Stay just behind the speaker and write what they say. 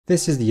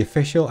This is the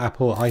official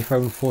Apple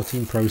iPhone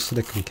 14 Pro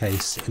Silicone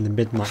Case in the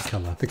midnight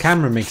colour. The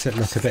camera makes it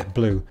look a bit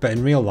blue, but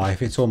in real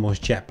life it's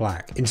almost jet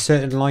black. In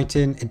certain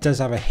lighting it does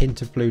have a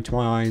hint of blue to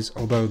my eyes,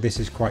 although this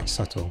is quite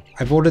subtle.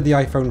 I've ordered the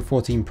iPhone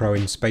 14 Pro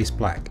in space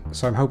black,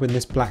 so I'm hoping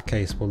this black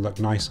case will look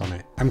nice on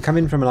it. I'm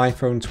coming from an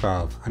iPhone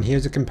 12, and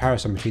here's a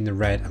comparison between the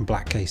red and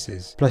black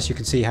cases. Plus you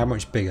can see how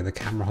much bigger the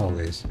camera hole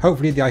is.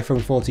 Hopefully the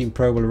iPhone 14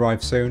 Pro will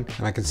arrive soon,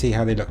 and I can see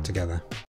how they look together.